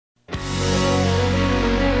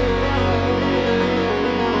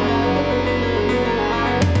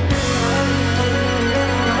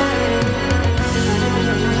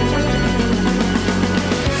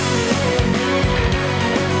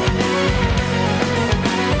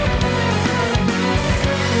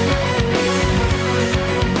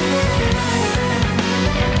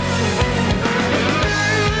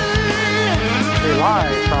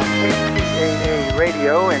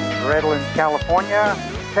Redlands, California,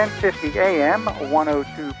 1050 AM,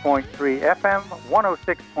 102.3 FM,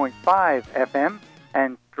 106.5 FM,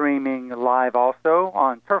 and streaming live also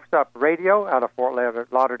on Turf's Up Radio out of Fort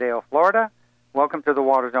Lauderdale, Florida. Welcome to the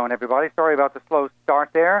Water Zone, everybody. Sorry about the slow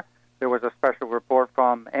start there. There was a special report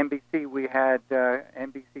from NBC. We had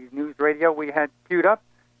NBC's News Radio we had queued up,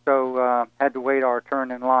 so had to wait our turn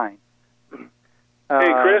in line. Hey,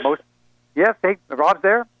 Chris? Yes, hey, Rob's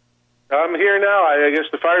there? I'm here now. I guess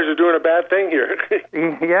the fires are doing a bad thing here.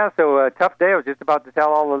 Yeah, so a tough day. I was just about to tell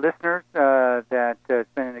all the listeners that it's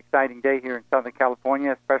been an exciting day here in Southern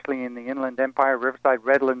California, especially in the Inland Empire, Riverside,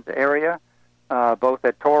 Redlands area, both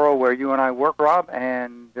at Toro, where you and I work, Rob,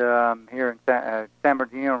 and here in San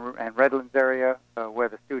Bernardino and Redlands area, where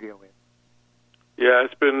the studio is. Yeah,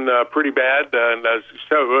 it's been pretty bad. And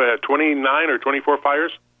so 29 or 24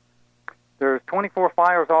 fires? There's 24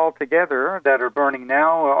 fires altogether that are burning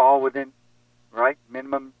now, all within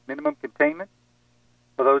minimum containment.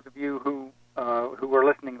 For those of you who were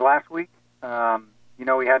listening last week, we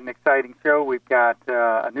had an exciting show. We've got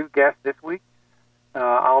a new guest this week.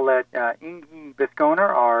 I'll let Ingi Bisconer,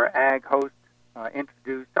 our ag host,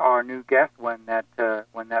 introduce our new guest when that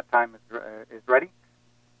time is ready.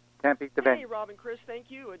 Can't beat the venue. Hey, Rob and Chris,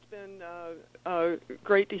 thank you. It's been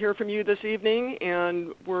great to hear from you this evening,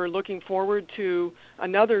 and we're looking forward to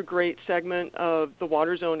another great segment of the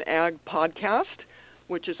Water Zone Ag podcast,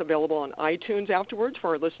 which is available on iTunes afterwards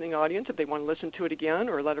for our listening audience if they want to listen to it again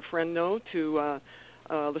or let a friend know to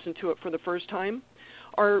listen to it for the first time.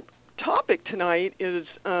 Our topic tonight is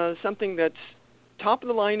something that's top of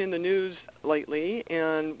the line in the news lately,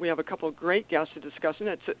 and we have a couple of great guests to discuss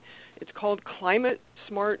it. It's called Climate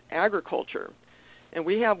Smart Agriculture, and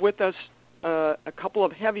we have with us a couple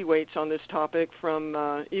of heavyweights on this topic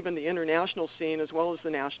from even the international scene as well as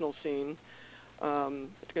the national scene.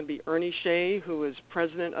 It's going to be Ernie Shea, who is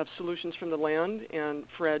president of Solutions from the Land, and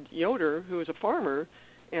Fred Yoder, who is a farmer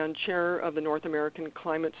and chair of the North American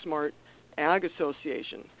Climate Smart Ag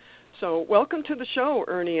Association. So welcome to the show,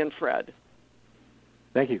 Ernie and Fred.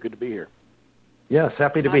 Thank you. Good to be here. Yes,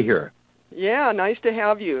 happy to be here. Yeah, nice to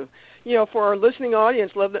have you. For our listening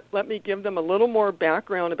audience, let me give them a little more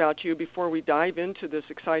background about you before we dive into this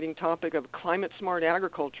exciting topic of climate smart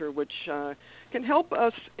agriculture, which can help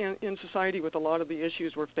us in society with a lot of the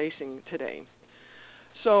issues we're facing today.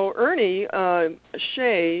 So Ernie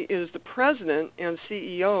Shea is the president and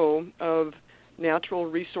CEO of Natural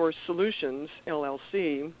Resource Solutions,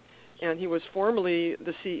 LLC, and he was formerly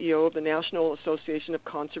the CEO of the National Association of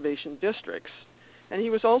Conservation Districts. And he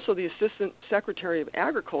was also the Assistant Secretary of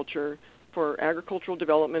Agriculture for Agricultural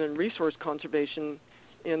Development and Resource Conservation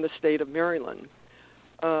in the state of Maryland.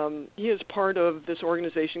 He is part of this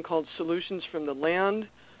organization called Solutions from the Land,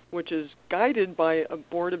 which is guided by a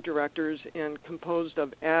board of directors and composed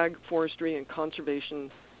of ag, forestry, and conservation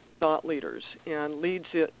thought leaders, and leads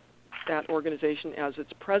that organization as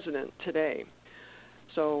its president today.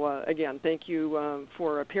 So again, thank you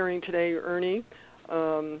for appearing today, Ernie.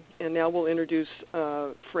 And now we'll introduce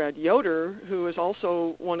Fred Yoder, who is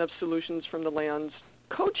also one of Solutions from the Land's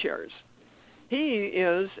co-chairs. He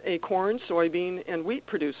is a corn, soybean, and wheat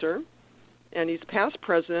producer, and he's past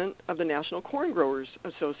president of the National Corn Growers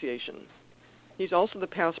Association. He's also the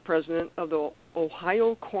past president of the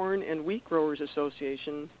Ohio Corn and Wheat Growers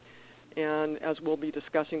Association, and as we'll be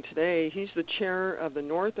discussing today, he's the chair of the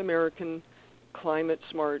North American Climate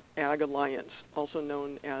Smart Ag Alliance, also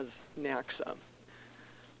known as NACSAA.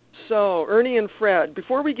 So, Ernie and Fred,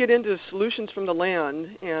 before we get into Solutions from the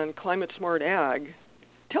Land and Climate Smart Ag,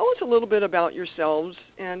 tell us a little bit about yourselves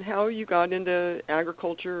and how you got into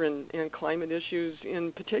agriculture and climate issues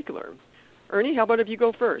in particular. Ernie, how about if you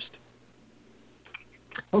go first?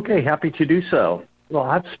 Okay, happy to do so. Well,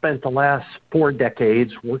 I've spent the last 4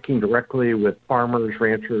 decades working directly with farmers,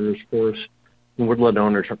 ranchers, forest and woodland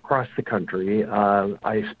owners across the country.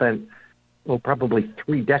 I spent probably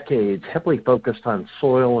 3 decades heavily focused on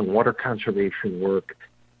soil and water conservation work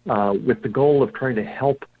with the goal of trying to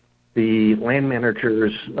help the land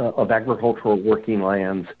managers of agricultural working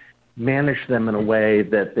lands manage them in a way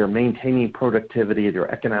that they're maintaining productivity, they're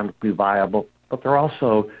economically viable, but they're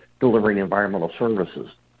also delivering environmental services.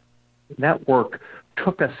 That work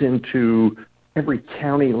took us into every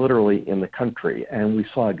county literally in the country, and we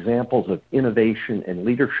saw examples of innovation and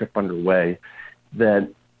leadership underway that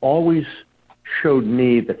always showed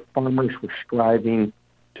me that farmers were striving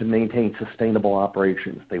to maintain sustainable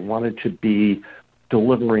operations. They wanted to be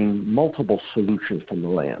delivering multiple solutions from the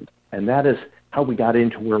land. And that is how we got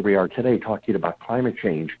into where we are today, talking about climate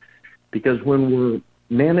change. Because when we're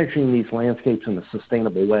managing these landscapes in a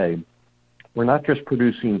sustainable way, we're not just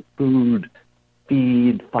producing food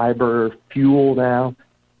feed, fiber, fuel now,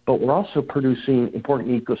 but we're also producing important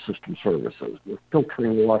ecosystem services. We're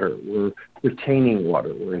filtering water, we're retaining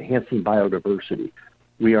water, we're enhancing biodiversity.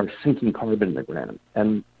 We are sinking carbon in the ground.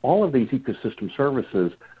 And all of these ecosystem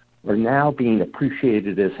services are now being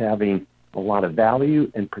appreciated as having a lot of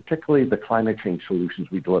value, and particularly the climate change solutions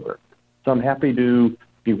we deliver. So I'm happy to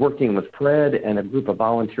be working with Fred and a group of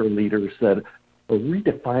volunteer leaders that are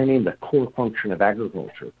redefining the core function of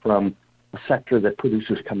agriculture from a sector that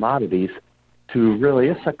produces commodities to really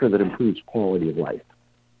a sector that improves quality of life.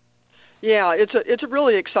 Yeah, it's a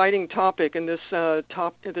really exciting topic, and this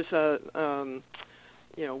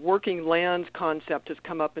working lands concept has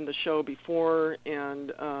come up in the show before,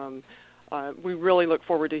 and we really look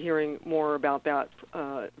forward to hearing more about that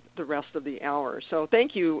the rest of the hour. So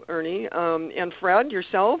thank you, Ernie. And Fred,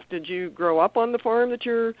 yourself, did you grow up on the farm that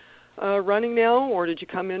you're running now, or did you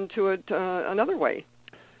come into it another way?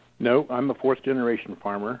 No, I'm a fourth-generation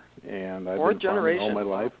farmer, and I've been farming all my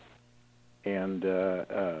life. And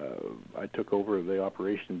I took over the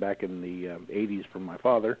operation back in the 80s from my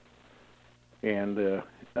father. And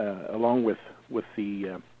along with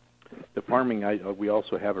the farming, we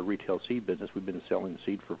also have a retail seed business. We've been selling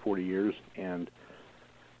seed for 40 years. And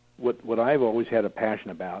what I've always had a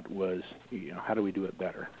passion about was, how do we do it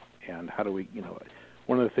better? And how do we,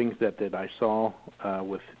 one of the things that I saw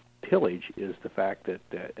with tillage is the fact that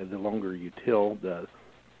the longer you till, the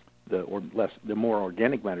more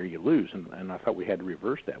organic matter you lose, and I thought we had to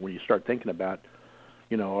reverse that. When you start thinking about,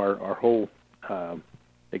 our whole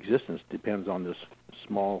existence depends on this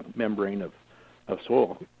small membrane of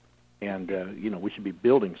soil, and we should be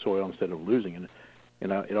building soil instead of losing it.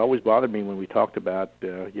 And it always bothered me when we talked about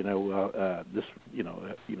this,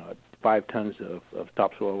 5 tons of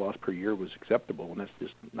topsoil loss per year was acceptable, and that's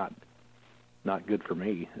just not good for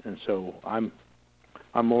me. And so I'm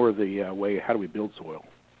more of the way, how do we build soil?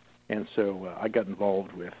 And so I got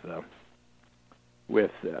involved with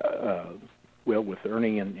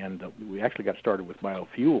Ernie, and we actually got started with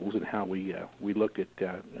biofuels and how we looked at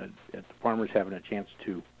farmers having a chance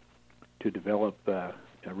to develop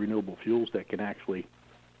renewable fuels that can actually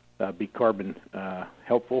be carbon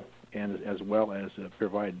helpful, and as well as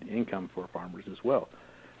provide income for farmers as well.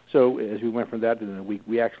 So as we went from that, and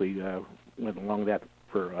we actually went along that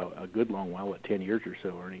for a good long while, 10 years or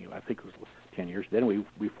so, Ernie. I think it was 10 years. Then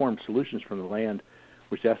we formed Solutions from the Land,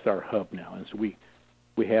 which that's our hub now. And so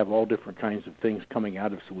we have all different kinds of things coming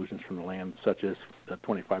out of Solutions from the Land, such as the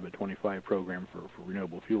 25 by 25 program for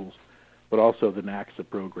renewable fuels, but also the NACSAA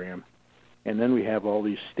program. And then we have all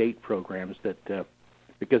these state programs that,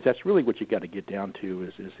 because that's really what you got to get down to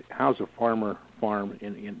is how's a farmer farm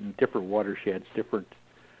in different watersheds, different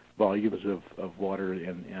volumes of water,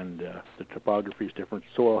 and the topography is different.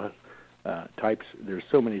 Soil types, there's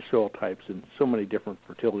so many soil types and so many different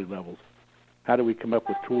fertility levels. How do we come up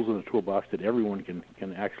with tools in the toolbox that everyone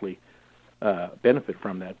can actually benefit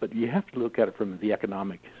from that? But you have to look at it from the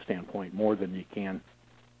economic standpoint more than you can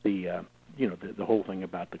the whole thing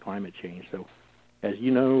about the climate change. So, as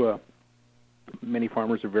you know, many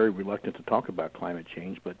farmers are very reluctant to talk about climate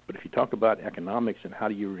change, but if you talk about economics and how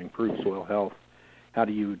do you improve soil health, how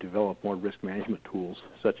do you develop more risk management tools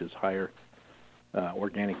such as higher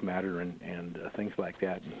organic matter and things like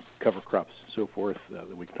that, and cover crops and so forth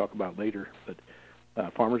that we can talk about later. But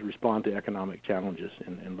farmers respond to economic challenges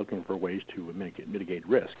and looking for ways to mitigate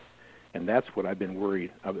risk. And that's what I've been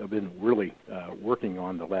really working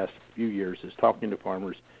on the last few years, is talking to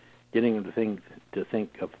farmers, getting them to think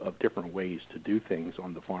of different ways to do things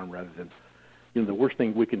on the farm rather than, the worst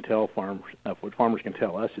thing we can tell farmers, what farmers can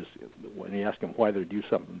tell us is when you ask them why they do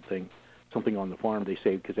something on the farm, they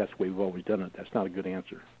say because that's the way we've always done it. That's not a good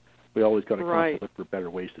answer. We always got to look for better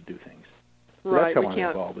ways to do things. So that's how I'm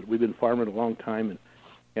involved. But we've been farming a long time,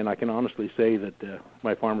 and I can honestly say that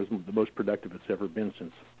my farm is the most productive it's ever been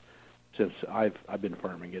since I've been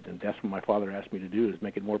farming it, and that's what my father asked me to do, is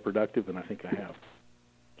make it more productive, and I think I have.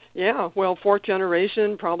 Yeah, well, fourth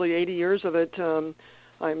generation, probably 80 years of it.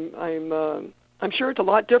 I'm sure it's a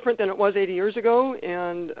lot different than it was 80 years ago,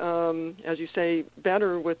 and as you say,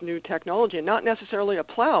 better with new technology, and not necessarily a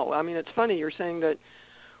plow. I mean, it's funny, you're saying that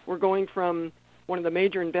we're going from one of the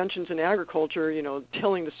major inventions in agriculture,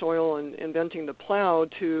 tilling the soil and inventing the plow,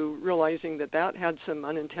 to realizing that had some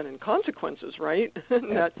unintended consequences, right?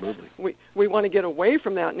 Absolutely. we want to get away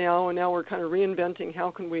from that now, and now we're kind of reinventing how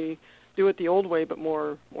can we do it the old way but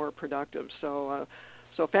more productive. So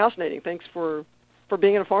fascinating. Thanks for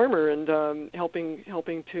being a farmer and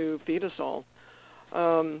helping to feed us all.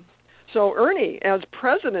 So Ernie, as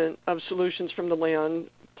president of Solutions from the Land,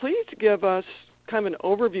 please give us kind of an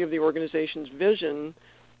overview of the organization's vision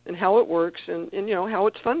and how it works and how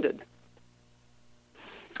it's funded.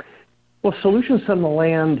 Well, Solutions on the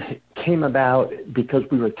Land came about because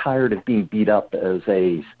we were tired of being beat up as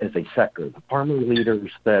a sector. The farmer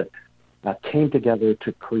leaders that came together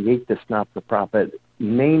to create this not-for-profit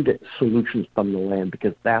named it Solutions from the Land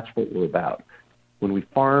because that's what we're about. When we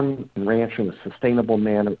farm and ranch in a sustainable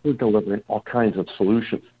manner, we're delivering all kinds of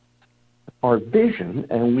solutions. Our vision,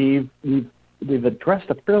 and we've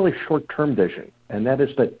addressed a fairly short-term vision, and that is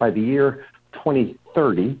that by the year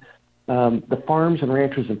 2030, the farms and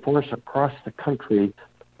ranchers and forests across the country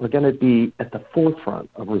are going to be at the forefront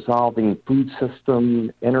of resolving food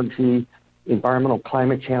system, energy, environmental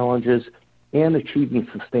climate challenges, and achieving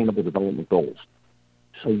sustainable development goals.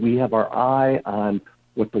 So we have our eye on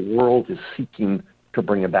what the world is seeking to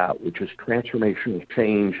bring about, which is transformational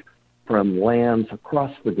change from lands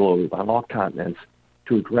across the globe on all continents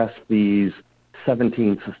to address these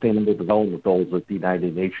 17 sustainable development goals that the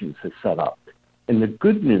United Nations has set up. And the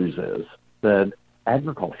good news is that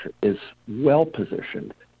agriculture is well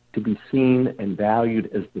positioned to be seen and valued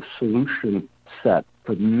as the solution set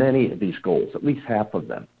for many of these goals, at least half of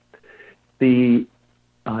them. The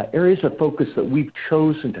areas of focus that we've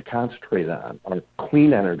chosen to concentrate on are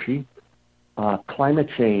clean energy, climate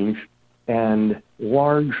change, and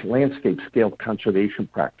large landscape scale conservation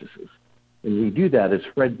practices. And we do that, as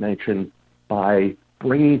Fred mentioned, by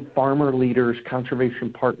bringing farmer leaders,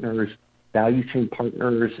 conservation partners, value chain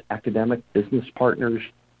partners, academic business partners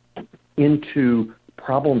into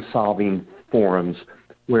problem-solving forums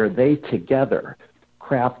where they together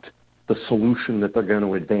craft the solution that they're going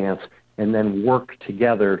to advance and then work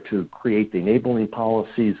together to create the enabling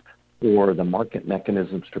policies or the market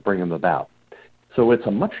mechanisms to bring them about. So it's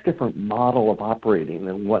a much different model of operating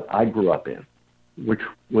than what I grew up in, which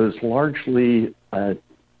was largely a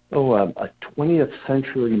 20th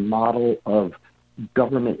century model of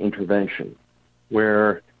government intervention,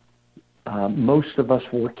 where most of us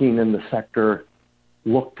working in the sector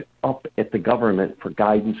looked up at the government for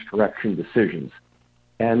guidance, direction, decisions.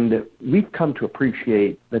 And we've come to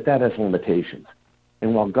appreciate that that has limitations.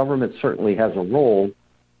 And while government certainly has a role,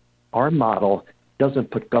 our model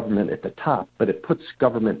doesn't put government at the top, but it puts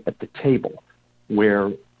government at the table,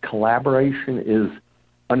 where collaboration is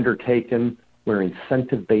undertaken, where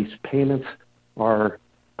incentive-based payments are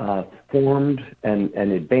formed and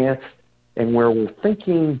advanced, and where we're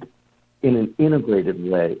thinking in an integrated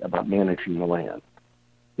way about managing the land.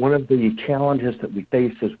 One of the challenges that we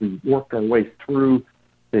faced as we worked our way through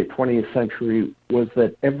the 20th century was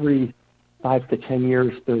that every 5 to 10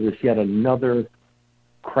 years there was yet another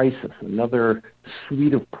crisis, another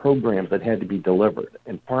suite of programs that had to be delivered.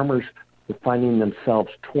 And farmers were finding themselves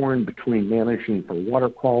torn between managing for water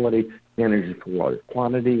quality, managing for water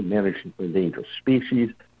quantity, managing for endangered species,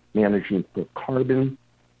 managing for carbon,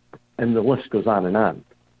 and the list goes on and on.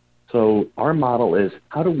 So our model is,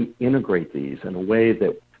 how do we integrate these in a way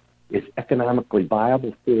that is economically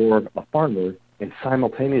viable for a farmer and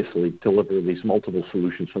simultaneously deliver these multiple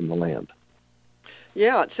solutions from the land?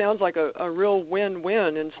 Yeah, it sounds like a real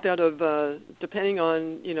win-win instead of depending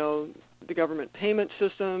on, the government payment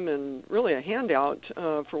system and really a handout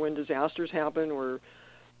for when disasters happen or,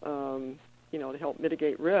 to help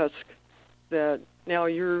mitigate risk, that now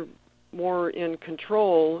you're more in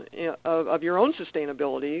control of your own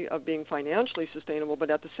sustainability, of being financially sustainable, but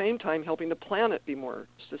at the same time helping the planet be more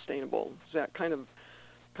sustainable. Is that kind of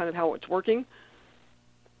how it's working?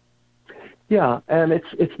 Yeah, and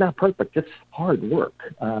it's not perfect. It's hard work.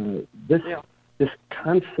 This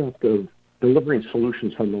concept of delivering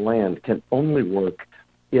solutions from the land can only work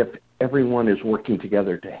if everyone is working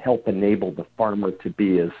together to help enable the farmer to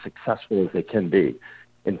be as successful as they can be.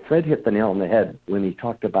 And Fred hit the nail on the head when he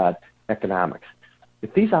talked about economics.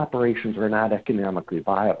 If these operations are not economically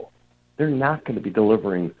viable, they're not going to be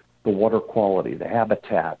delivering the water quality, the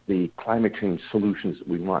habitat, the climate change solutions that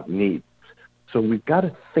we want and need. So we've got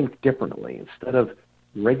to think differently. Instead of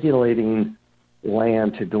regulating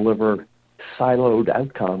land to deliver siloed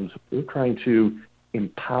outcomes, we're trying to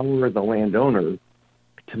empower the landowner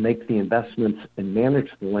to make the investments and manage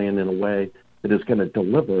the land in a way that is going to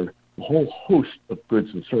deliver a whole host of goods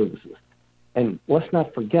and services. And let's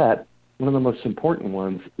not forget, one of the most important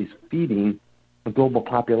ones is feeding a global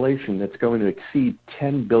population that's going to exceed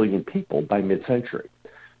 10 billion people by mid-century.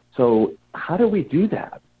 So how do we do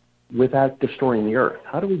that without destroying the earth?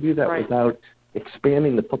 How do we do that without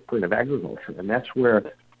expanding the footprint of agriculture? And that's where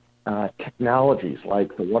technologies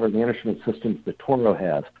like the water management systems that Toro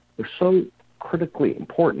has are so critically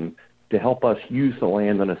important to help us use the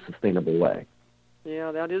land in a sustainable way.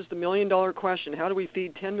 Yeah, that is the million-dollar question. How do we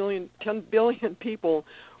feed 10 billion people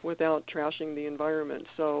without trashing the environment?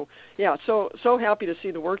 So, yeah, so happy to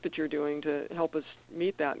see the work that you're doing to help us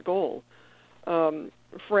meet that goal.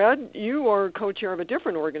 Fred, you are co-chair of a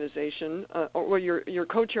different organization, or you're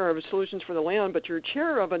co-chair of Solutions for the Land, but you're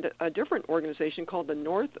chair of a different organization called the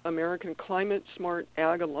North American Climate Smart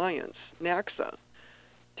Ag Alliance, NACSAA.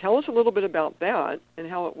 Tell us a little bit about that and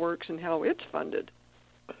how it works and how it's funded.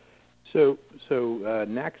 So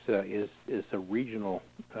NACSAA is a regional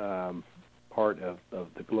part of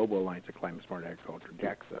the Global Alliance of Climate Smart Agriculture,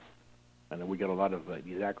 NACSAA. I know we got a lot of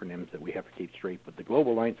these acronyms that we have to keep straight, but the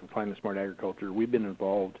Global Alliance of Climate Smart Agriculture, we've been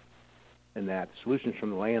involved in that. Solutions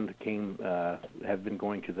from the Land have been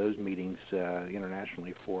going to those meetings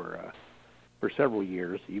internationally for several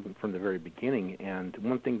years, even from the very beginning. And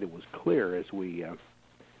one thing that was clear as we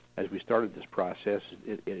started this process,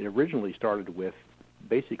 it originally started with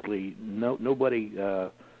basically nobody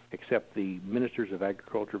except the ministers of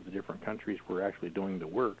agriculture of the different countries were actually doing the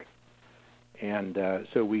work. And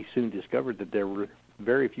so we soon discovered that there were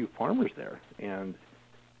very few farmers there. And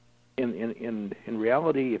in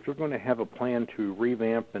reality, if you're going to have a plan to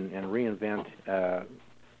revamp and reinvent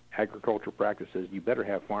agricultural practices, you better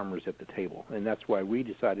have farmers at the table. And that's why we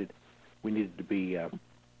decided we needed to be,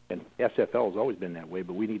 and SFL has always been that way,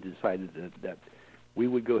 but we decided that we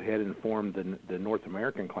would go ahead and form the North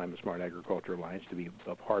American Climate Smart Agriculture Alliance to be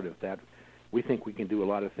a part of that. We think we can do a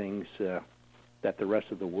lot of things that the rest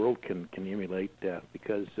of the world can emulate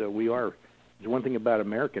because there's one thing about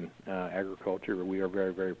American agriculture, we are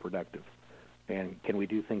very, very productive. And can we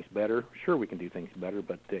do things better? Sure, we can do things better,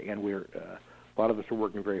 but a lot of us are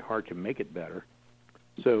working very hard to make it better.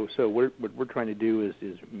 So what we're trying to do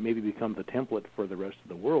is maybe become the template for the rest of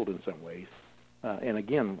the world in some ways. And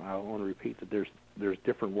again, I want to repeat that there's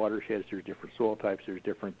different watersheds, there's different soil types, there's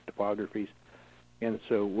different topographies. And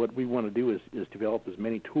so what we want to do is develop as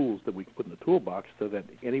many tools that we can put in the toolbox so that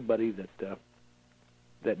anybody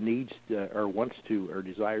that needs or wants to or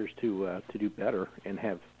desires to do better and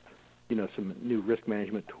have some new risk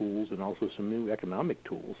management tools and also some new economic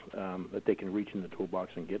tools that they can reach in the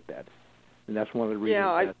toolbox and get that. And that's one of the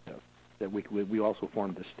reasons that we also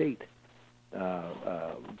formed the state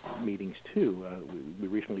meetings too. We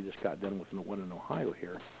recently just got done with one in Ohio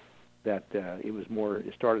here. That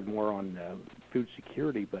it started more on food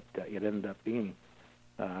security, but it ended up being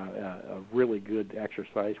a really good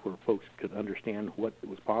exercise where folks could understand what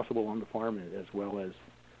was possible on the farm as well as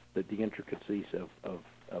the intricacies of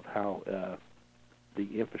how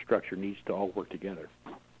the infrastructure needs to all work together.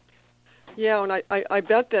 Yeah, and I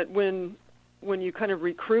bet that when you kind of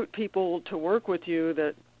recruit people to work with you,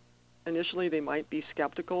 that initially they might be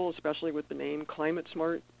skeptical, especially with the name Climate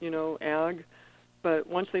Smart, ag. But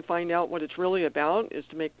once they find out what it's really about is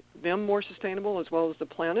to make them more sustainable as well as the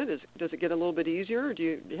planet, does it get a little bit easier? Do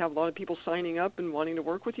you have a lot of people signing up and wanting to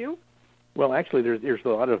work with you? Well, actually, there's a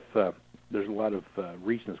lot of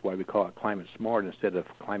reasons why we call it climate smart instead of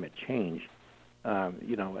climate change.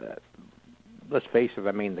 Let's face it.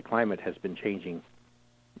 I mean, the climate has been changing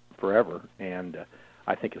forever, and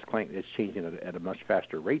I think it's changing at a much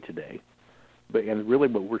faster rate today. And really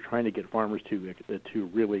what we're trying to get farmers to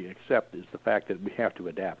really accept is the fact that we have to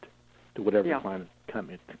adapt to whatever the climate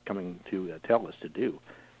coming to tell us to do.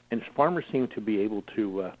 And farmers seem to be able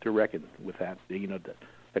to reckon with that.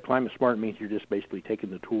 The climate smart means you're just basically taking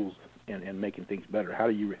the tools and making things better. How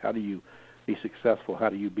do you be successful? How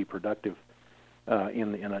do you be productive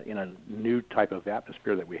in a new type of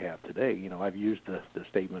atmosphere that we have today? I've used the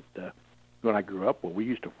statement when I grew up. Well, we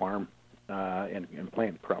used to farm and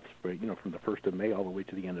plant crops, from the 1st of May all the way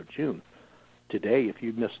to the end of June. Today, if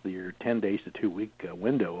you miss your 10 days to 2 week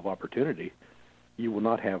window of opportunity, you will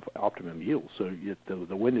not have optimum yield. So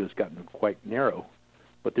the window has gotten quite narrow.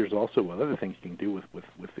 But there's also other things you can do with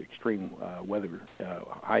extreme weather,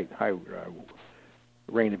 high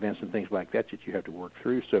rain events and things like that you have to work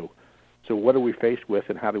through. So what are we faced with,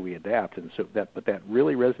 and how do we adapt? And but that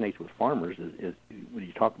really resonates with farmers is when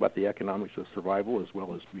you talk about the economics of survival as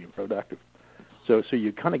well as being productive. So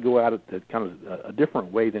you kind of go out at kind of a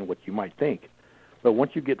different way than what you might think. But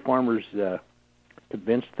once you get farmers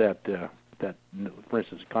convinced that for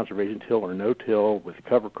instance, conservation till or no-till with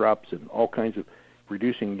cover crops and all kinds of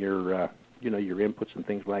reducing your your inputs and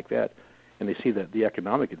things like that, and they see that the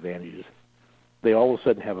economic advantages, they all of a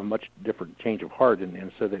sudden have a much different change of heart,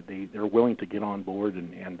 and so that they're willing to get on board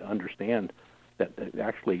and understand that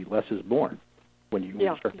actually less is born when you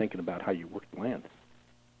start thinking about how you work the land.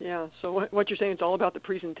 Yeah, so what you're saying, it's all about the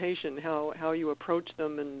presentation, how you approach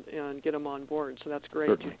them and get them on board. So that's great.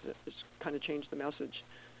 Certainly. Just kind of change the message.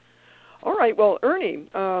 All right, well, Ernie,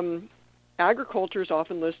 agriculture is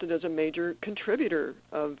often listed as a major contributor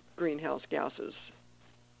of greenhouse gases.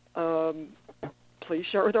 Please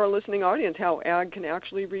share with our listening audience how ag can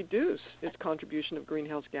actually reduce its contribution of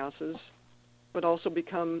greenhouse gases, but also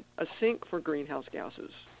become a sink for greenhouse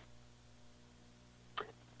gases.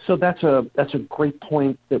 So that's a great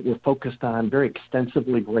point that we're focused on very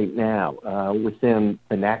extensively right now within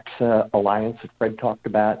the NACSAA Alliance that Fred talked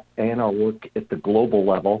about and our work at the global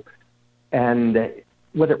level. And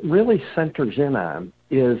what it really centers in on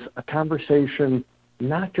is a conversation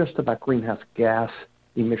not just about greenhouse gas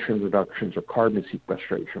emission reductions or carbon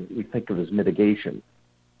sequestration, we think of as mitigation,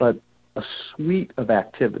 but a suite of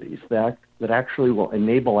activities that actually will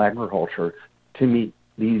enable agriculture to meet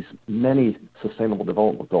these many sustainable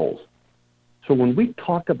development goals. So when we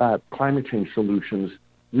talk about climate change solutions,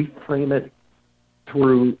 we frame it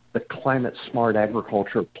through the Climate Smart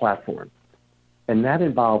Agriculture platform. And that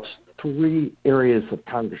involves three areas of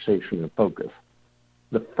conversation and focus.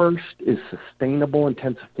 The first is sustainable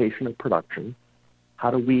intensification of production.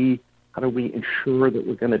 How do we ensure that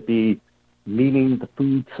we're going to be meeting the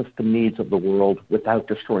food system needs of the world without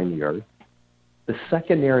destroying the earth? The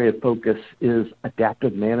second area of focus is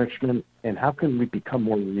adaptive management, and how can we become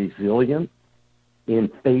more resilient in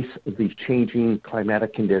face of these changing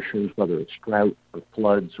climatic conditions, whether it's drought or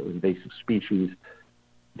floods or invasive species.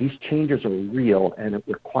 These changes are real, and it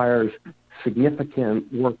requires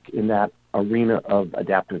significant work in that arena of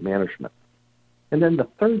adaptive management. And then the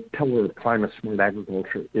third pillar of climate smart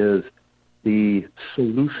agriculture is the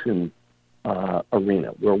solution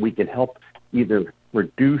arena, where we can help either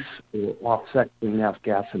reduce or offset greenhouse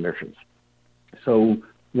gas emissions. So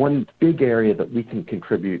one big area that we can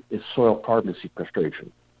contribute is soil carbon sequestration.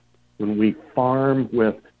 When we farm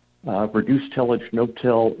with reduced tillage,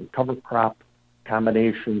 no-till, and cover crop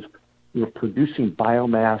combinations, we're producing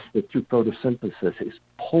biomass that through photosynthesis is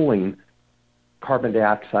pulling carbon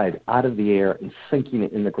dioxide out of the air and sinking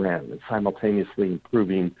it in the ground and simultaneously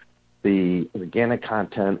improving the organic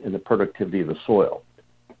content and the productivity of the soil.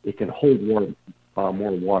 It can hold more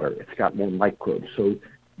water. It's got more microbes. So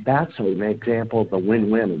that's an example of a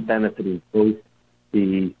win-win of benefiting both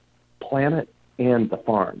the planet and the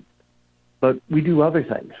farm. But we do other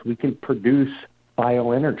things. We can produce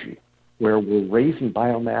bioenergy, where we're raising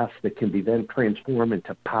biomass that can be then transformed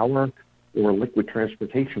into power or liquid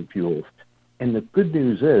transportation fuels. And the good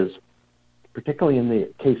news is, particularly in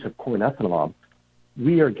the case of corn ethanol,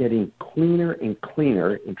 we are getting cleaner and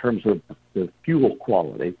cleaner in terms of the fuel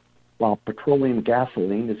quality, while petroleum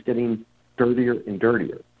gasoline is getting dirtier and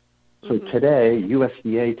dirtier. So today,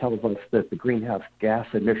 USDA tells us that the greenhouse gas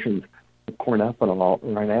emissions of corn ethanol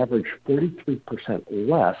are on average 43%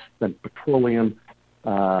 less than petroleum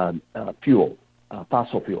fossil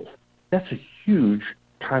fuels. That's a huge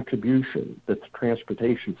contribution that the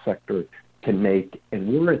transportation sector can make, and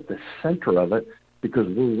we're at the center of it because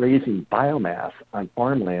we're raising biomass on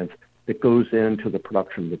farmlands that goes into the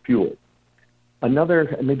production of the fuel.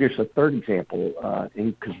 Another, maybe it's a third example,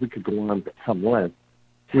 because we could go on at some length,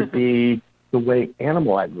 would be the way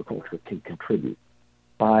animal agriculture can contribute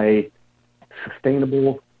by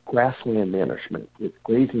sustainable grassland management with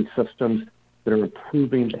grazing systems that are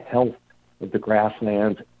improving the health of the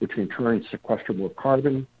grasslands, which in turn sequester more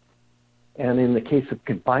carbon. And in the case of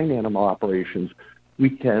confined animal operations, we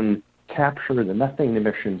can capture the methane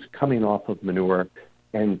emissions coming off of manure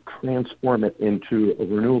and transform it into a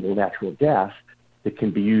renewable natural gas that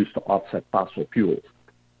can be used to offset fossil fuels.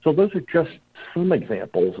 So those are just some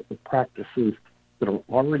examples of practices that are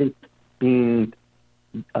already being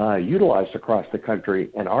utilized across the country,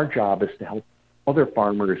 and our job is to help other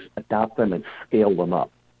farmers adopt them and scale them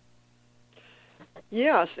up.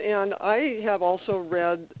 Yes, and I have also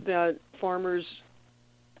read that farmers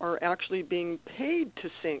are actually being paid to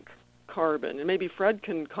sink carbon, and maybe Fred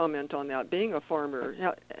can comment on that. Being a farmer,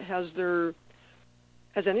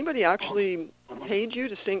 has anybody actually paid you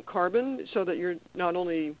to sink carbon so that you're not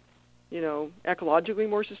only, ecologically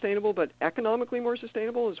more sustainable, but economically more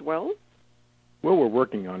sustainable as well? Well, we're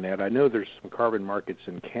working on that. I know there's some carbon markets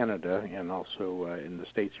in Canada and also in the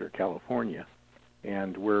states or California,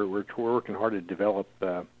 and we're working hard to develop,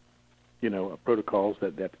 protocols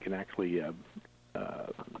that can actually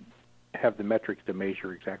have the metrics to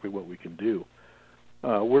measure exactly what we can do.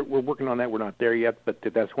 We're working on that. We're not there yet, but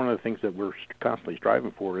that's one of the things that we're constantly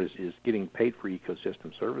striving for is getting paid for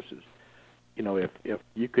ecosystem services. If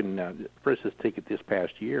you can, for instance, take it this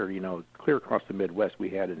past year, clear across the Midwest, we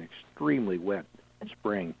had an extremely wet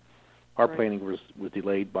spring. Our planting was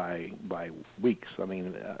delayed by weeks. I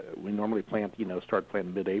mean, we normally plant, start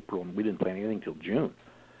planting mid-April, and we didn't plant anything until June.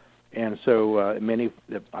 And so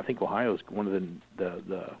I think Ohio is one of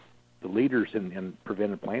the leaders in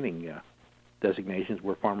preventive planting designations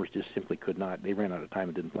where farmers just simply could not. They ran out of time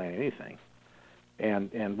and didn't plant anything.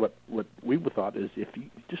 And what we thought is, if you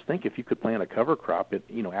just think if you could plant a cover crop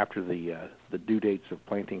after the due dates of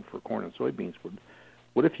planting for corn and soybeans,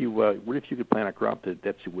 what if you could plant a crop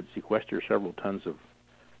that would sequester several tons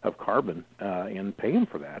of carbon and pay them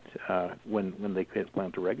for that when they could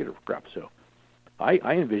plant a regular crop? So I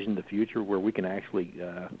envision the future where we can actually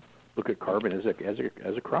look at carbon as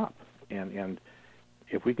a crop, and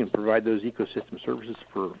if we can provide those ecosystem services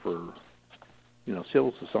for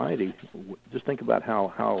civil society, just think about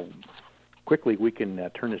how quickly we can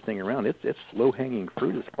turn this thing around. It's low-hanging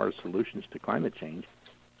fruit as far as solutions to climate change,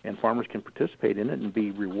 and farmers can participate in it and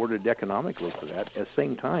be rewarded economically for that. At the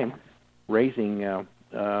same time, raising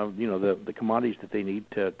the commodities that they need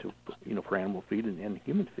to for animal feed and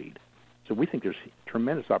human feed. So we think there's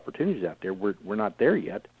tremendous opportunities out there. We're not there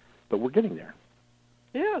yet, but we're getting there.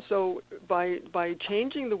 Yeah. So by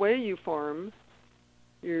changing the way you farm,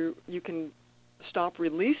 you can stop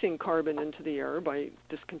releasing carbon into the air by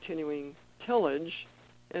discontinuing tillage,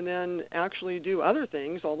 and then actually do other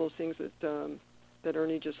things, all those things that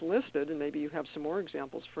Ernie just listed, and maybe you have some more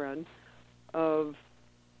examples, Fred, of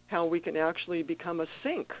how we can actually become a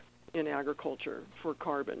sink in agriculture for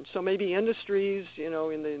carbon. So maybe industries, in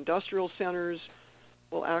the industrial centers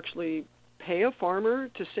will actually pay a farmer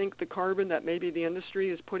to sink the carbon that maybe the industry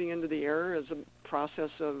is putting into the air as a process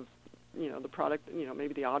of the product,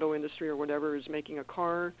 maybe the auto industry or whatever is making a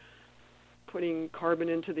car, putting carbon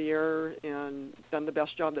into the air and done the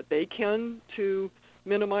best job that they can to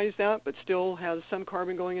minimize that, but still has some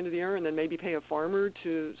carbon going into the air, and then maybe pay a farmer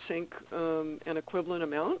to sink an equivalent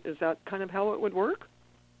amount. Is that kind of how it would work?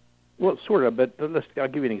 Well, sort of, but I'll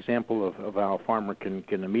give you an example of how a farmer can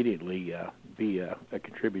immediately be a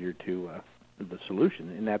contributor to the solution,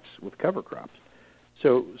 and that's with cover crops.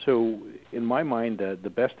 So in my mind, the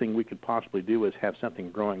best thing we could possibly do is have something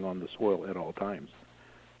growing on the soil at all times.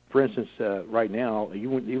 For instance, right now,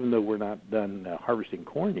 even though we're not done harvesting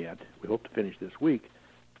corn yet, we hope to finish this week,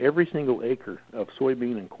 every single acre of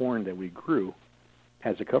soybean and corn that we grew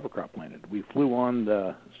has a cover crop planted. We flew on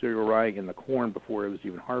the cereal rye and the corn before it was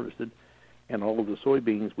even harvested, and all of the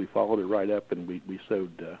soybeans, we followed it right up, and we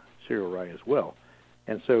sowed cereal rye as well.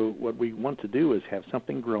 And so what we want to do is have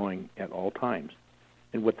something growing at all times.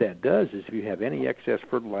 And what that does is if you have any excess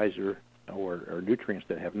fertilizer or nutrients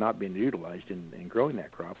that have not been utilized in growing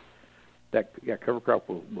that crop, that cover crop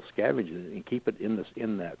will scavenge it and keep it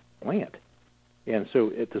in that plant. And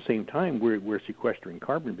so at the same time, we're sequestering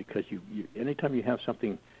carbon, because you anytime you have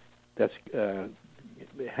something that's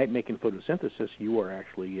making photosynthesis, you are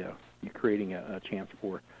actually you're creating a chance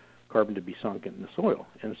for carbon to be sunk in the soil.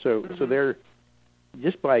 And so they're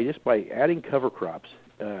just by adding cover crops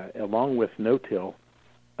along with no-till.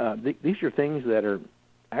 These are things that are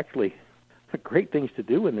actually great things to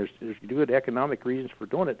do, and there's good economic reasons for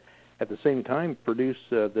doing it. At the same time, produce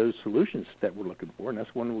those solutions that we're looking for, and that's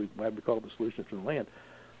why we call it the solutions from the land.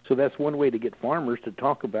 So that's one way to get farmers to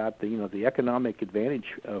talk about the economic advantage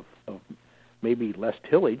of maybe less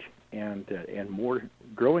tillage and more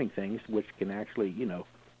growing things, which can actually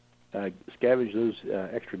scavenge those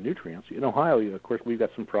extra nutrients. In Ohio, of course, we've got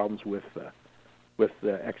some problems with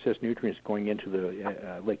excess nutrients going into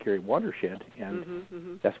the Lake Erie watershed,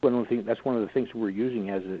 and that's one of the things we're using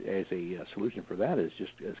as a solution for that is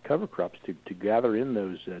just as cover crops to gather in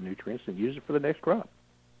those nutrients and use it for the next crop.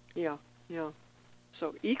 Yeah.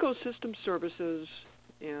 So ecosystem services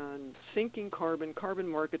and sinking carbon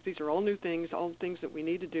markets, these are all new things, all things that we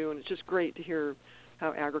need to do, and it's just great to hear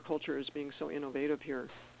how agriculture is being so innovative here.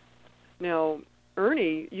 Now,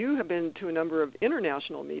 Ernie, you have been to a number of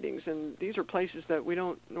international meetings, and these are places that we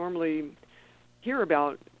don't normally hear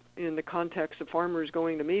about in the context of farmers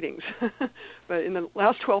going to meetings. But in the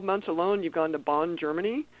last 12 months alone, you've gone to Bonn,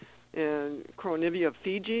 Germany, and Kronivia,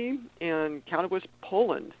 Fiji, and Katowice,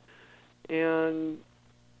 Poland. And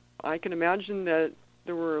I can imagine that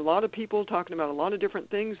there were a lot of people talking about a lot of different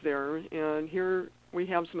things there, and here we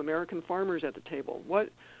have some American farmers at the table.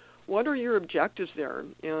 What are your objectives there,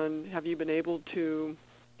 and have you been able to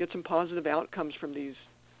get some positive outcomes from these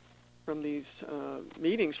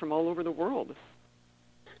meetings from all over the world?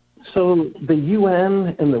 So the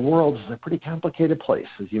UN and the world is a pretty complicated place,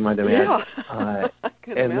 as you might imagine. Yeah.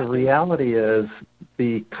 And the reality is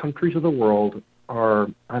the countries of the world are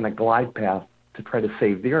on a glide path to try to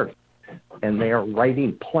save the earth. And they are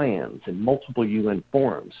writing plans in multiple UN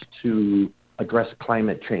forums to address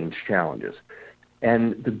climate change challenges.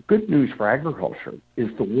 And the good news for agriculture is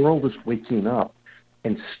the world is waking up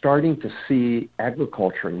and starting to see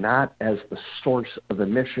agriculture not as the source of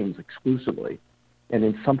emissions exclusively, and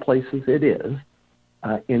in some places it is.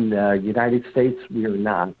 In the United States, we are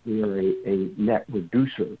not. We are a net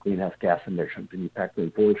reducer of greenhouse gas emissions in factory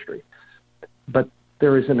and forestry. But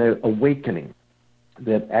there is an awakening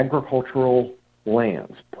that agricultural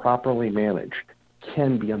lands, properly managed,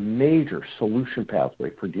 can be a major solution pathway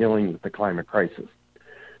for dealing with the climate crisis.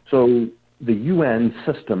 So the UN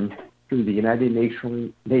system, through the United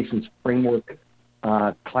Nations Framework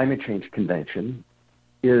Climate Change Convention,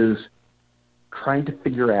 is trying to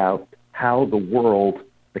figure out how the world,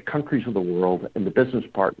 the countries of the world, and the business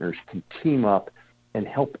partners can team up and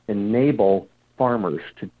help enable farmers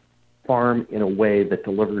to farm in a way that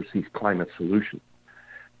delivers these climate solutions.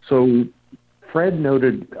 So Fred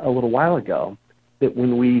noted a little while ago that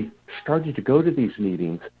when we started to go to these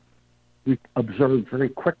meetings, we observed very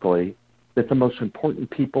quickly that the most important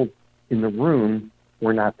people in the room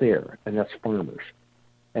were not there, and that's farmers.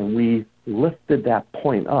 And we lifted that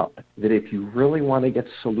point up, that if you really want to get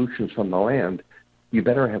solutions from the land, you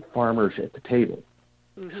better have farmers at the table.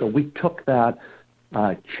 Mm-hmm. So we took that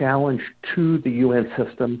challenge to the UN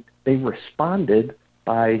system. They responded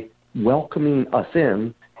by welcoming us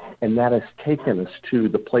in, and that has taken us to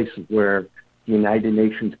the places where the United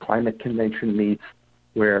Nations Climate Convention meets,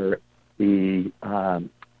 where the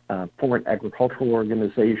Foreign Agricultural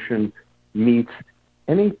Organization meets,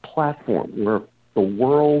 any platform where the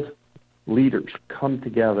world leaders come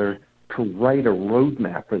together to write a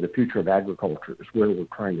roadmap for the future of agriculture is where we're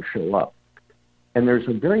trying to show up. And there's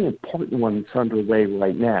a very important one that's underway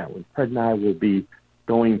right now. And Fred and I will be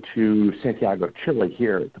going to Santiago, Chile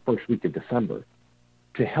here the first week of December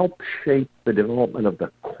to help shape the development of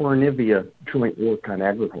the Cornivia Joint Work on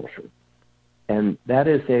Agriculture. And that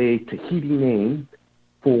is a Tahiti name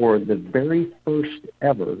for the very first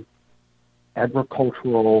ever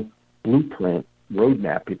agricultural blueprint,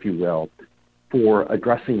 roadmap, if you will, for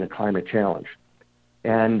addressing the climate challenge.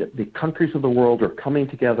 And the countries of the world are coming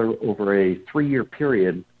together over a 3-year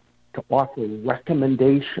period to offer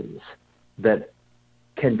recommendations that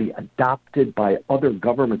can be adopted by other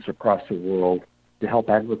governments across the world to help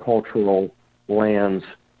agricultural lands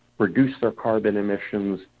reduce their carbon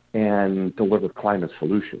emissions and deliver climate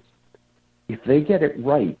solutions. If they get it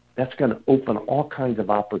right, that's going to open all kinds of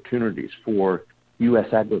opportunities for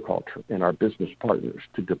U.S. agriculture and our business partners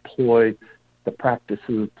to deploy the practices,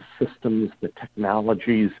 the systems, the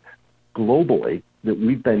technologies globally that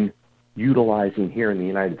we've been utilizing here in the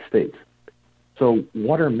United States. So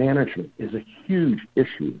water management is a huge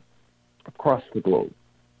issue across the globe.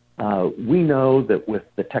 We know that with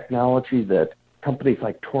the technology that companies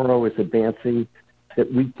like Toro is advancing,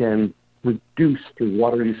 that we can reduce through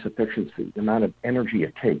water use efficiency the amount of energy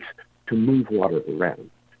it takes to move water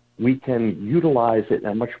around. We can utilize it in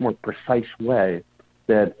a much more precise way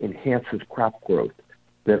that enhances crop growth,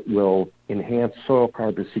 that will enhance soil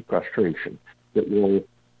carbon sequestration, that will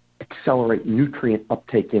accelerate nutrient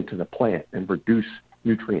uptake into the plant and reduce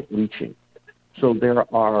nutrient leaching. So there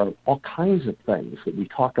are all kinds of things that we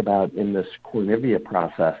talk about in this Cornivia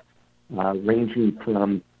process, ranging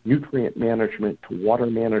from nutrient management to water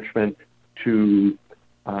management to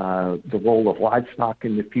the role of livestock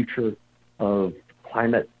in the future of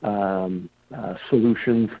climate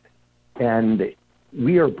solutions. And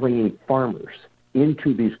we are bringing farmers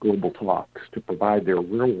into these global talks to provide their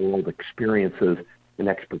real-world experiences and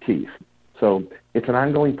expertise. So it's an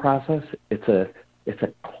ongoing process. It's a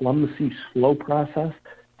clumsy, slow process,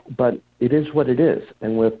 but it is what it is.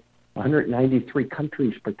 And with 193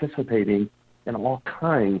 countries participating and all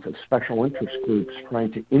kinds of special interest groups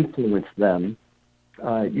trying to influence them,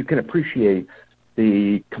 you can appreciate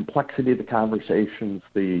the complexity of the conversations,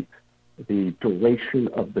 the duration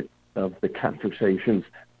of the conversations,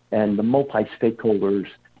 and the multi-stakeholders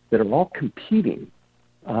that are all competing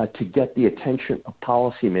to get the attention of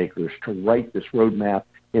policymakers to write this roadmap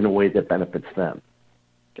in a way that benefits them.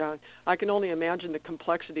 God, I can only imagine the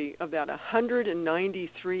complexity of that.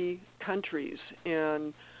 193 countries.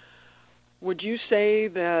 And would you say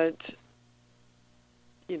that,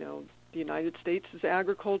 the United States'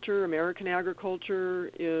 agriculture, American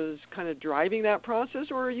agriculture, is kind of driving that process,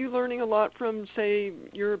 or are you learning a lot from, say,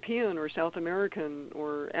 European or South American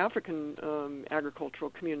or African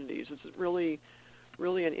agricultural communities? Is it really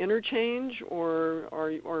an interchange, or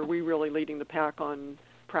are we really leading the pack on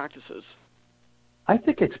practices? I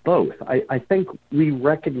think it's both. I think we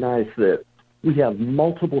recognize that we have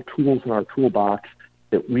multiple tools in our toolbox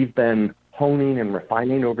that we've been honing and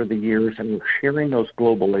refining over the years, and we're sharing those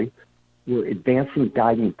globally. We're advancing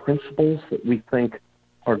guiding principles that we think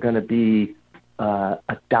are going to be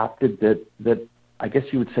adopted that I guess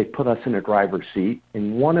you would say put us in a driver's seat,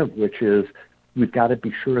 and one of which is we've got to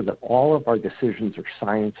be sure that all of our decisions are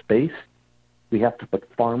science-based. We have to put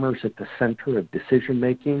farmers at the center of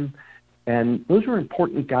decision-making. And those are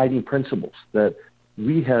important guiding principles that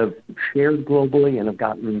we have shared globally and have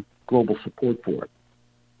gotten global support for.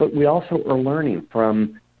 But we also are learning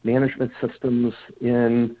from management systems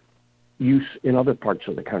in use in other parts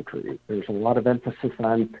of the country. There's a lot of emphasis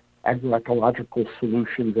on agroecological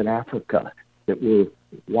solutions in Africa that we're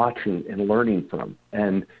watching and learning from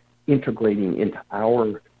and integrating into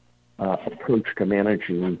our approach to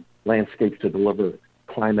managing landscapes to deliver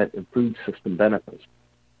climate and food system benefits.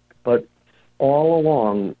 But all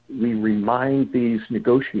along, we remind these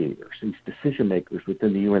negotiators, these decision makers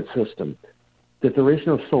within the UN system, that there is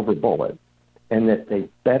no silver bullet and that they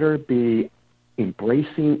better be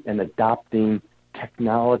embracing and adopting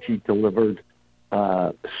technology-delivered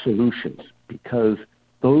solutions, because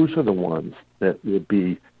those are the ones that will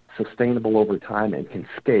be sustainable over time and can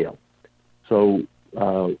scale. So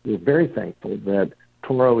we're very thankful that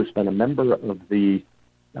Toro has been a member of the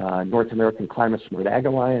North American Climate Smart Ag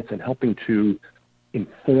Alliance and helping to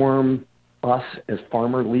inform us as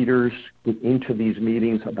farmer leaders into these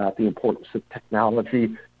meetings about the importance of technology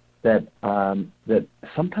that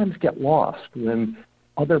sometimes get lost when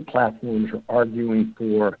other platforms are arguing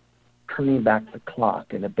for turning back the clock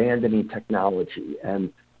and abandoning technology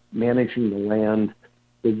and managing the land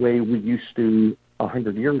the way we used to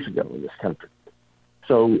 100 years ago in this country.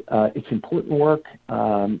 So it's important work,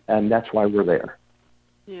 and that's why we're there.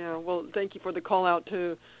 Yeah, well, thank you for the call out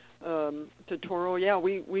to Toro. Yeah,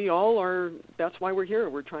 we all are. That's why we're here.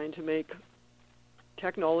 We're trying to make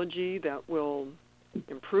technology that will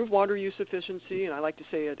improve water use efficiency, and I like to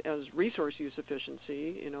say it as resource use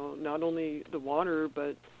efficiency. You know, not only the water,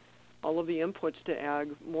 but all of the inputs to ag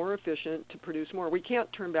more efficient to produce more. We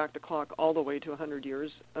can't turn back the clock all the way to 100 years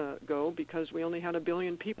ago because we only had 1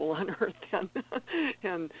 billion people on Earth then.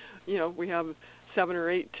 And, you know, we have 7 or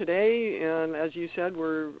 8 today, and as you said,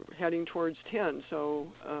 we're heading towards 10. So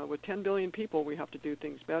with 10 billion people, we have to do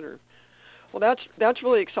things better. Well, that's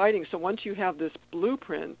really exciting. So once you have this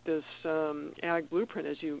blueprint, this ag blueprint,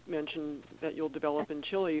 as you mentioned, that you'll develop in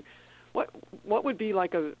Chile, what would be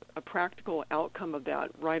like a practical outcome of that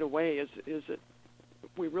right away? Is it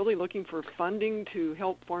we really looking for funding to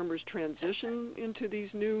help farmers transition into these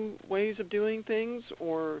new ways of doing things,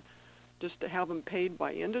 or just to have them paid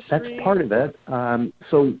by industry? That's part of it.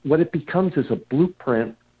 So what it becomes is a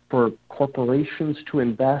blueprint for corporations to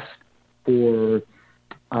invest, for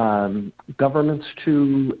governments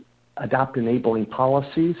to adopt enabling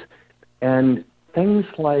policies, and things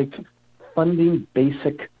like funding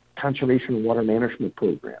basic conservation and water management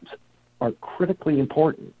programs are critically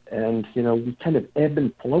important. And, you know, we kind of ebb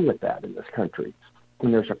and flow with that in this country.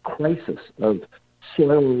 When there's a crisis of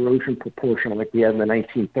soil erosion proportion like we had in the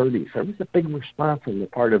 1930s, there was a big response on the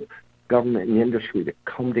part of government and industry to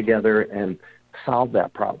come together and solve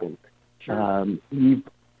that problem. Sure. We've,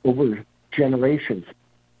 over generations,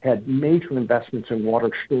 had major investments in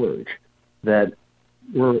water storage that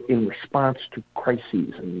were in response to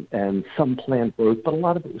crises and some planned growth, but a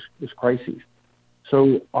lot of it was crises.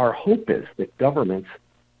 So our hope is that governments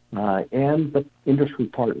and the industry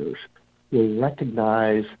partners will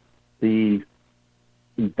recognize the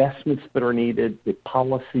investments that are needed, the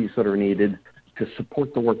policies that are needed to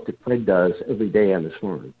support the work that Fred does every day on this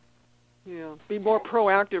farm. Yeah, be more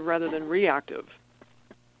proactive rather than reactive.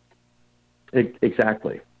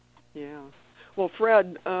 Exactly. Yeah. Well,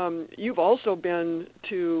 Fred, you've also been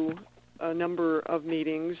to a number of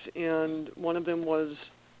meetings, and one of them was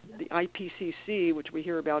the IPCC, which we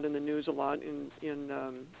hear about in the news a lot in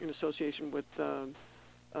association with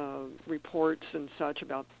reports and such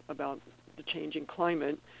about the changing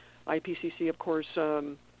climate. IPCC, of course,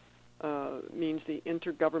 means the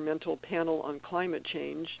Intergovernmental Panel on Climate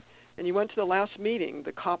Change. And you went to the last meeting,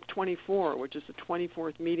 the COP24, which is the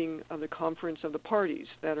 24th meeting of the Conference of the Parties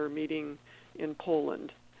that are meeting in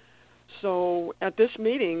Poland. So at this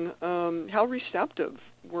meeting, how receptive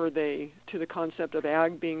were they to the concept of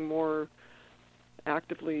ag being more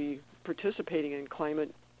actively participating in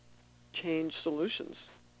climate change solutions?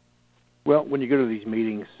 Well, when you go to these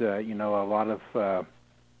meetings, you know, a lot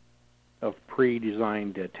of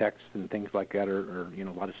pre-designed texts and things like that, or you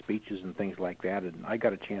know, a lot of speeches and things like that. And I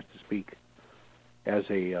got a chance to speak as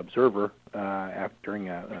a observer during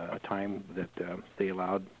a time that they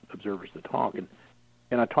allowed observers to talk, and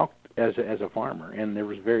I talked as a farmer, and there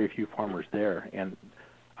was very few farmers there, and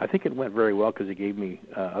I think it went very well because it gave me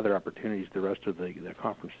other opportunities the rest of the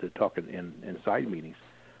conference to talk in side meetings.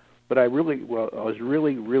 But I was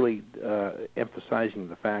really emphasizing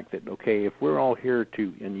the fact that, okay, if we're all here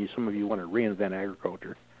to, and some of you want to reinvent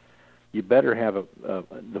agriculture, you better have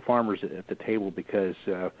the farmers at the table, because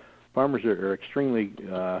farmers are extremely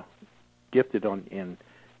gifted in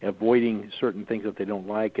avoiding certain things that they don't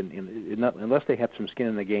like, and unless they have some skin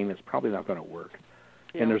in the game, it's probably not going to work.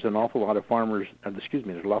 Yeah. And there's an awful lot of farmers, there's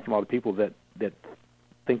an awful lot of people that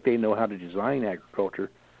think they know how to design agriculture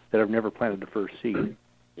that have never planted the first seed,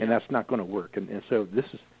 and that's not going to work. And so this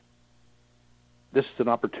is an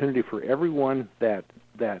opportunity for everyone that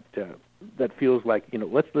feels like,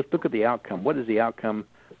 let's look at the outcome. What is the outcome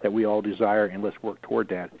that we all desire, and let's work toward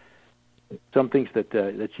that. Some things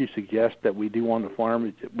that you suggest that we do on the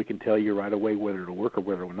farm, we can tell you right away whether it'll work or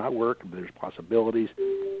whether it will not work. There's possibilities,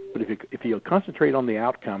 but if you concentrate on the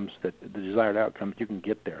outcomes, the desired outcomes, you can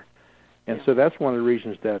get there. And so that's one of the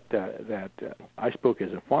reasons that I spoke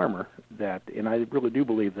as a farmer. And I really do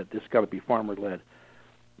believe that this got to be farmer-led.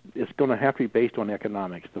 It's going to have to be based on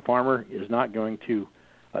economics. The farmer is not going to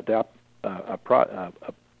adopt a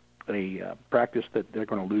practice that they're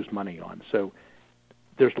going to lose money on. So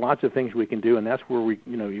there's lots of things we can do, and that's where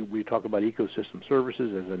we talk about ecosystem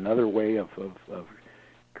services as another way of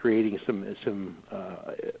creating some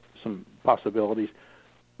possibilities.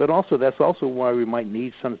 But also, that's also why we might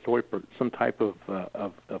need some type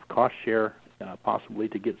of cost share, possibly,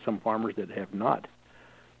 to get some farmers that have not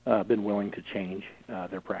been willing to change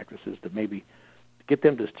their practices, to maybe get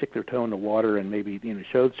them to stick their toe in the water and maybe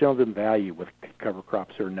show them value with cover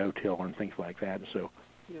crops or no-till and things like that. So.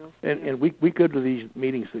 And we go to these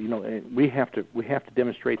meetings, and we have to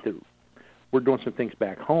demonstrate that we're doing some things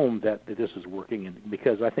back home that this is working, and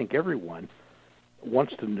because I think everyone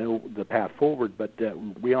wants to know the path forward, but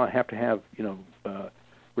we all have to have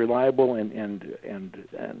reliable and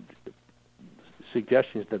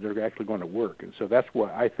suggestions that are actually going to work. And so that's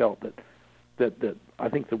why I felt that I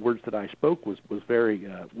think the words that I spoke was very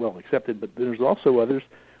well accepted. But there's also others.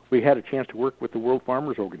 We had a chance to work with the World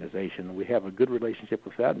Farmers Organization, and we have a good relationship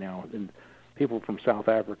with that now. And people from South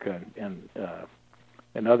Africa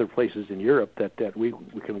and other places in Europe that we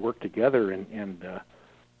can work together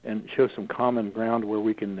and show some common ground where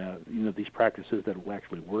we can these practices that will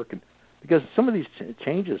actually work. And because some of these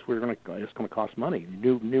changes it's going to cost money,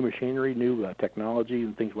 new machinery, new technology,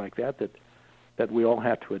 and things like that we all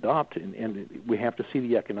have to adopt, and we have to see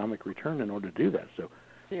the economic return in order to do that. So.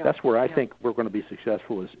 Yeah. That's where I think we're going to be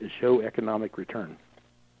successful is show economic return.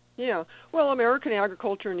 Yeah. Well, American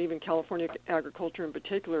agriculture and even California agriculture in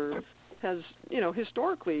particular has,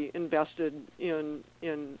 historically invested in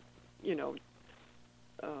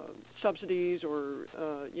subsidies or,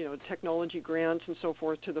 technology grants and so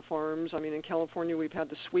forth to the farms. I mean, in California we've had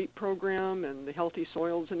the SWEEP program and the Healthy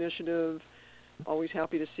Soils Initiative. Always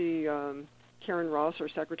happy to see Karen Ross, our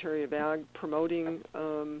Secretary of Ag, promoting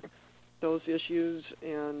those issues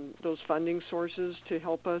and those funding sources to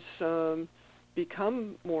help us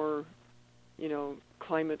become more,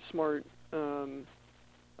 climate smart,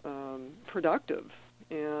 productive.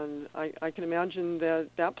 And I can imagine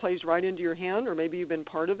that plays right into your hand, or maybe you've been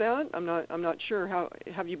part of that. I'm not sure. How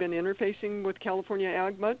have you been interfacing with California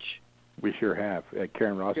Ag much? We sure have.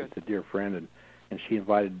 Karen Ross is a dear friend, and she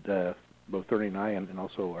invited both Ernie and I, and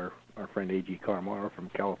also our friend A.G. Carmar from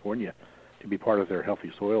California, to be part of their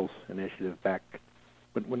Healthy Soils Initiative back,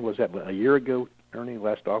 when was that, a year ago, Ernie,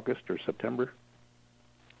 last August or September?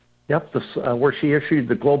 Yep, where she issued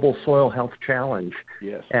the Global Soil Health Challenge.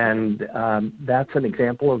 Yes. And that's an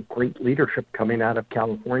example of great leadership coming out of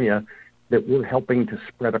California that we're helping to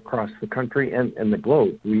spread across the country and the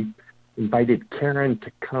globe. We invited Karen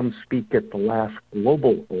to come speak at the last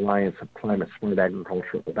Global Alliance of Climate Smart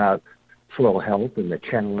Agriculture about soil health and the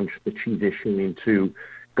challenge that she's issuing to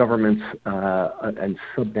governments and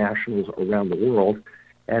subnationals around the world.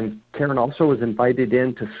 And Karen also was invited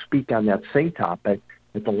in to speak on that same topic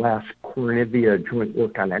at the last Cornivia Joint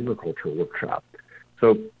Work on Agriculture workshop.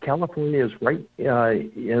 So California is right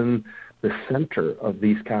in the center of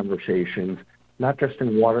these conversations, not just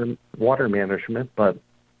in water management, but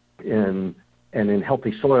in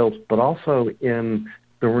healthy soils, but also in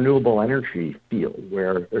the renewable energy field,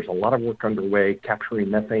 where there's a lot of work underway capturing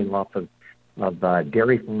methane off of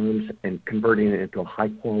dairy farms and converting it into a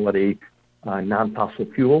high-quality non-fossil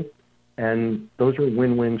fuel. And those are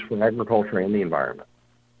win-wins for agriculture and the environment.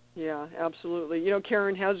 Yeah, absolutely.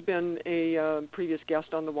 Karen has been a previous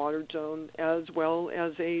guest on the Water Zone, as well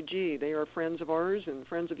as AG. They are friends of ours and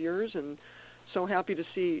friends of yours, and so happy to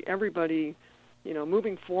see everybody,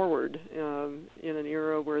 moving forward in an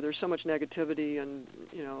era where there's so much negativity and,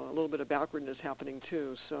 a little bit of backwardness happening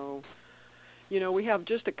too. So, we have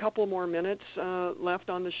just a couple more minutes left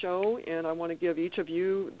on the show, and I want to give each of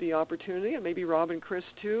you the opportunity, and maybe Rob and Chris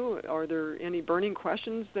too. Are there any burning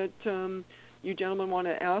questions that you gentlemen want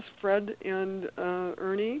to ask Fred and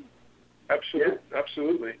Ernie?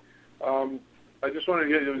 Absolutely. I just wanted to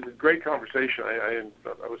get, it was a great conversation. I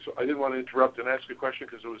didn't want to interrupt and ask a question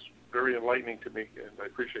because it was very enlightening to me, and I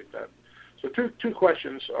appreciate that. So two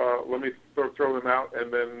questions. Let me throw them out,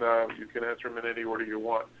 and then you can answer them in any order you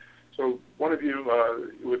want. So one of you,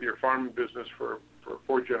 with your farming business for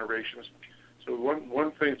 4 generations, so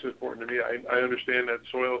one thing that's important to me, I understand that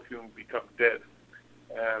soil can become dead,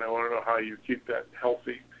 and I want to know how you keep that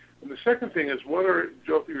healthy. And the second thing is, what are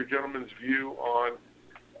both of your gentlemen's view on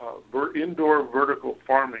indoor vertical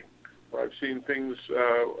farming? I've seen things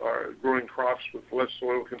growing crops with less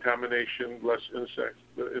soil contamination, less insect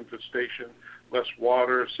infestation, less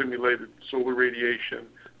water, simulated solar radiation,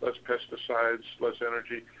 less pesticides, less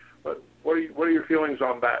energy. But what are your feelings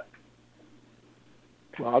on that?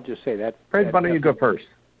 Well, I'll just say that. Fred, why don't you go first?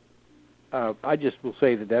 I just will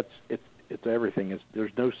say that it's everything.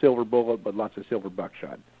 There's no silver bullet, but lots of silver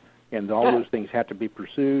buckshot, and all those things have to be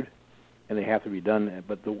pursued, and they have to be done.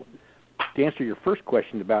 But to answer your first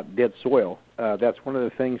question about dead soil, that's one of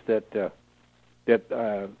the things that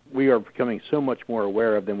we are becoming so much more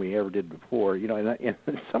aware of than we ever did before. You know, and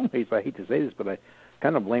in some ways, I hate to say this, but I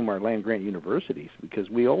kind of blame our land-grant universities, because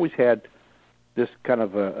we always had this kind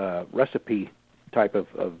of a recipe type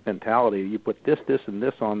of mentality. You put this, and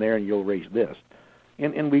this on there, and you'll raise this.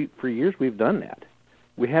 And we, for years, we've done that.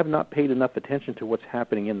 We have not paid enough attention to what's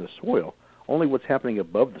happening in the soil, only what's happening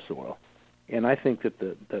above the soil. And I think that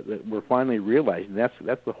that we're finally realizing that's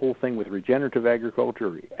the whole thing with regenerative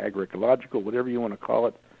agriculture, agroecological, whatever you want to call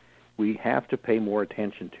it. We have to pay more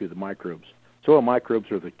attention to the microbes. Soil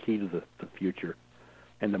microbes are the key to the future.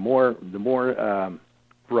 And the more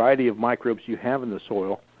variety of microbes you have in the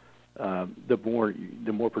soil, the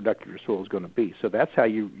more productive your soil is going to be. So that's how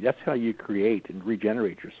you create and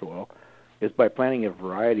regenerate your soil, is by planting a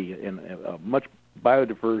variety and a much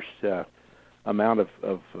biodiverse amount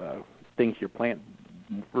of things you plant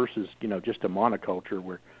versus just a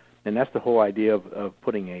monoculture. And that's the whole idea of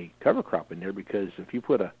putting a cover crop in there, because if you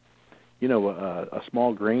put a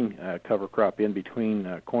small grain cover crop in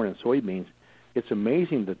between corn and soybeans, it's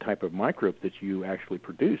amazing the type of microbes that you actually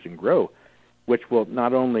produce and grow, which will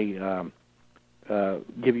not only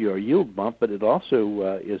give you a yield bump, but it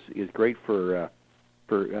also is great for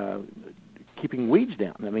keeping weeds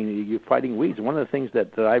down. I mean, you're fighting weeds. And one of the things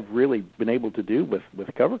that I've really been able to do with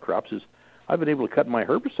cover crops is I've been able to cut my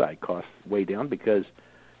herbicide costs way down, because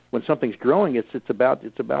when something's growing, it's about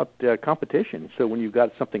competition. So when you've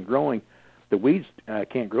got something growing, the weeds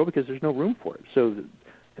can't grow because there's no room for it. So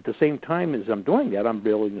at the same time as I'm doing that, I'm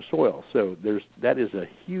building the soil. So that is a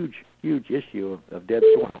huge issue of dead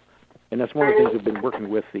soil, and that's one of the things we've been working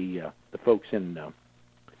with the folks in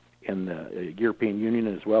the European Union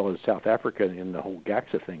as well as South Africa in the whole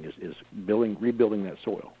NACSAA thing is rebuilding that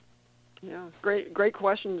soil. Yeah, great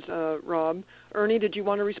questions, Rob. Ernie, did you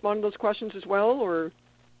want to respond to those questions as well, or?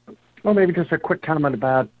 Well, maybe just a quick comment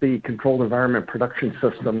about the controlled environment production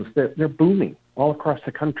systems. They're booming all across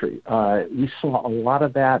the country. We saw a lot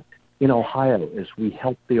of that in Ohio as we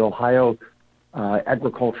helped the Ohio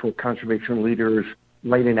agricultural conservation leaders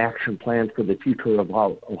write an action plan for the future of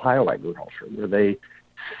Ohio agriculture, where they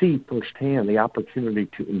see firsthand the opportunity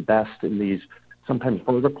to invest in these sometimes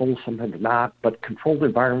vertical, sometimes not, but controlled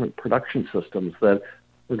environment production systems that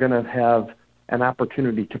we're going to have an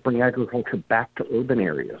opportunity to bring agriculture back to urban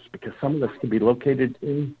areas, because some of this can be located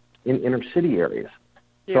in inner city areas.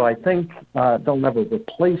 Yeah. So I think they'll never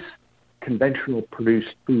replace conventional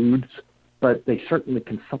produced foods, but they certainly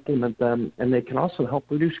can supplement them, and they can also help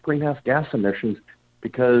reduce greenhouse gas emissions,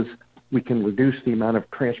 because we can reduce the amount of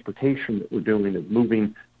transportation that we're doing of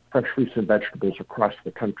moving fresh fruits and vegetables across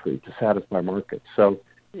the country to satisfy markets. So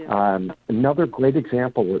another great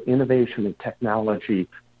example where innovation and technology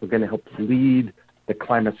are going to help lead the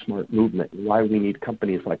climate smart movement, and why we need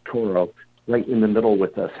companies like Toro right in the middle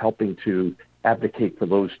with us, helping to advocate for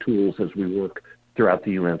those tools as we work throughout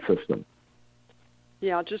the UN system.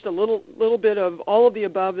 Yeah, just a little bit of all of the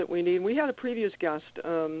above that we need. We had a previous guest,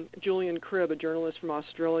 Julian Cribb, a journalist from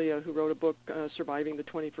Australia who wrote a book, Surviving the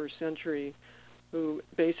 21st Century, who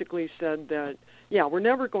basically said that, we're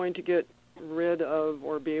never going to get rid of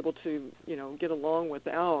or be able to, get along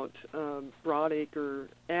without broadacre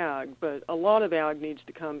ag, but a lot of ag needs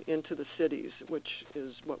to come into the cities, which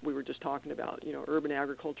is what we were just talking about, urban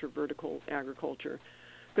agriculture, vertical agriculture.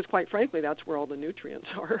 Because quite frankly, that's where all the nutrients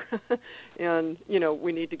are. And,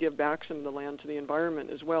 we need to give back some of the land to the environment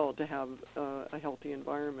as well to have a healthy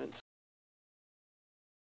environment.